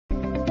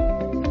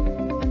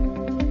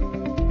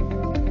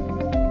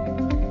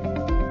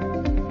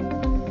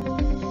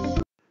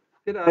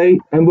G'day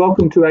and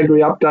welcome to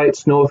Agri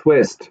Updates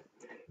Northwest.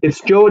 It's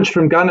George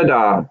from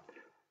Gunnedah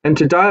and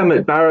today I'm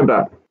at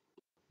Barraba.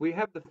 We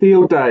have the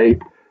field day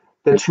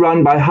that's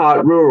run by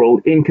Heart Rural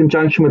in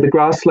conjunction with the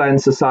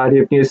Grassland Society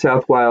of New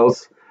South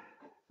Wales,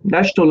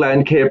 National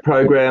Landcare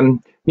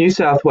Program, New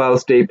South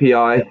Wales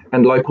DPI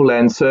and Local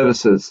Land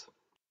Services.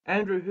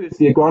 Andrew, who's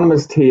the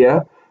agronomist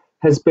here,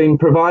 has been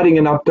providing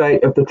an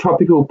update of the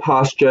Tropical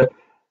Pasture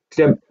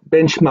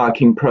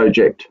benchmarking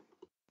project,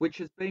 which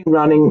has been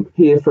running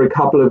here for a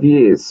couple of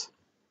years.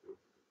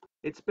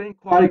 It's been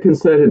quite a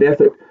concerted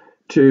effort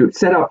to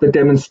set up the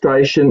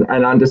demonstration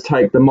and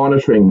undertake the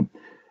monitoring.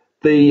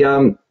 We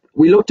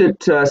looked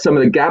at some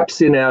of the gaps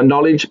in our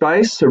knowledge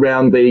base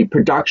around the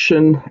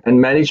production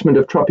and management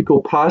of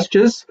tropical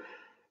pastures.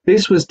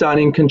 This was done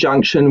in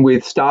conjunction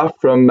with staff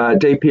from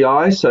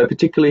DPI, so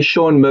particularly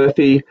Sean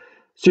Murphy,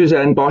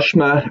 Suzanne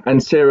Boschma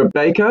and Sarah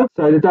Baker.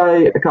 So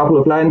today a couple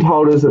of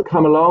landholders have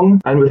come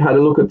along and we've had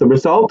a look at the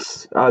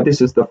results.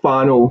 This is the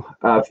final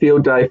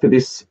field day for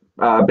this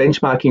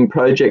benchmarking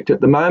project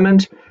at the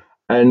moment,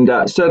 and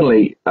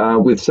certainly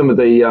with some of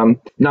the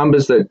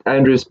numbers that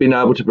Andrew's been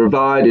able to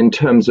provide in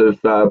terms of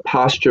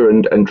pasture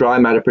and dry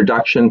matter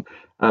production,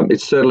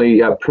 it's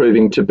certainly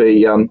proving to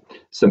be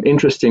some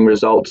interesting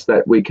results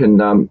that we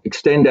can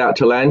extend out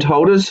to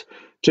landholders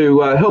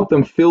to help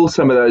them fill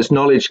some of those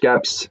knowledge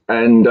gaps.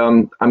 And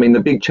I mean, the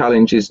big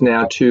challenge is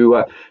now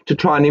to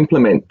try and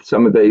implement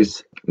some of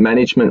these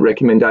management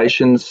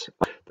recommendations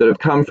that have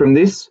come from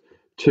this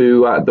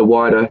to the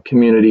wider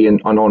community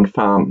and on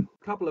farm.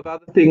 A couple of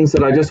other things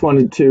that I just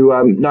wanted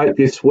to note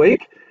this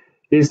week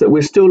is that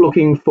we're still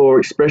looking for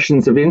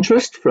expressions of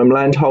interest from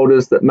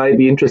landholders that may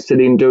be interested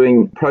in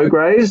doing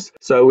pro-graze.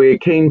 So we're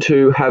keen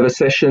to have a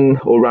session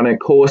or run a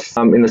course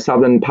in the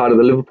southern part of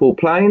the Liverpool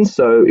Plains.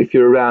 So if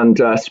you're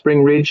around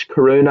Spring Ridge,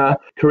 Karoona,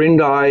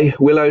 Corindai,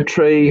 Willow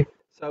Tree,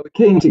 so we're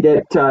keen to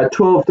get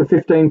 12 to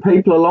 15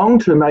 people along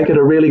to make it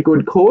a really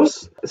good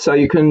course. So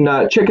you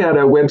can check out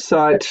our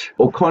website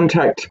or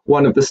contact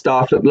one of the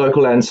staff at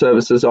Local Land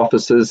Services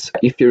offices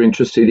if you're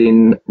interested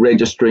in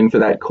registering for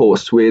that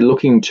course. We're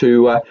looking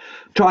to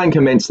try and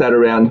commence that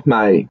around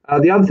May.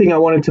 The other thing I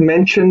wanted to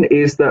mention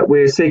is that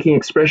we're seeking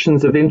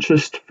expressions of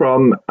interest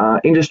from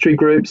industry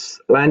groups,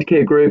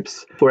 landcare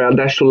groups for our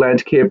National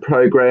Landcare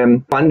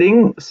Program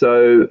funding.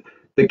 So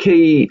the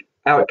key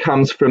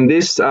outcomes from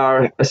this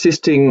are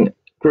assisting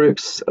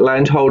groups,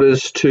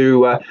 landholders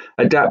to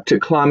adapt to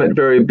climate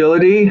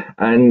variability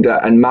and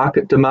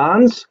market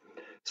demands.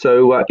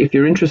 So if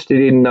you're interested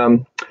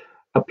in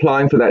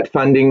applying for that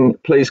funding,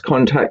 please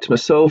contact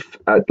myself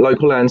at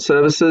Local Land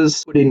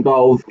Services. It would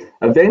involve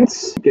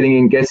events, getting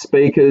in guest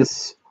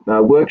speakers,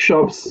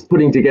 workshops,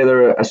 putting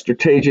together a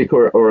strategic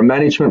or a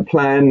management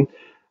plan,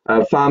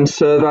 farm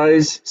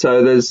surveys.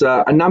 So there's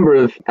a number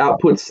of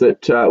outputs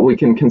that we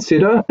can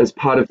consider as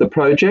part of the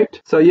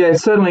project. So yeah,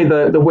 certainly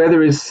the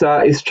weather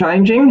is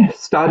changing,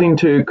 starting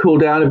to cool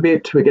down a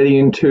bit. We're getting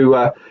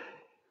into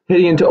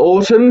heading into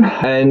autumn,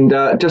 and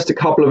just a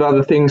couple of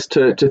other things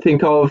to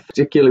think of,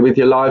 particularly with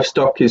your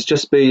livestock, is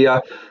just be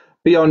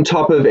on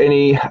top of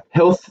any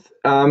health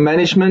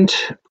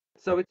management.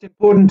 So it's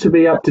important to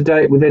be up to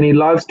date with any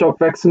livestock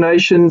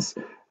vaccinations.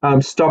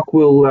 Stock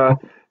will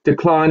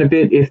decline a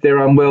bit if they're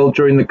unwell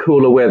during the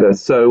cooler weather.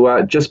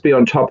 So just be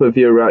on top of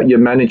your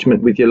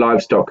management with your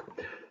livestock.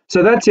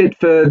 So that's it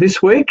for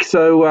this week.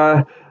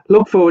 So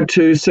look forward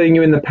to seeing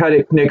you in the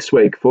paddock next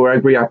week for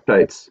Agri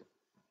Updates.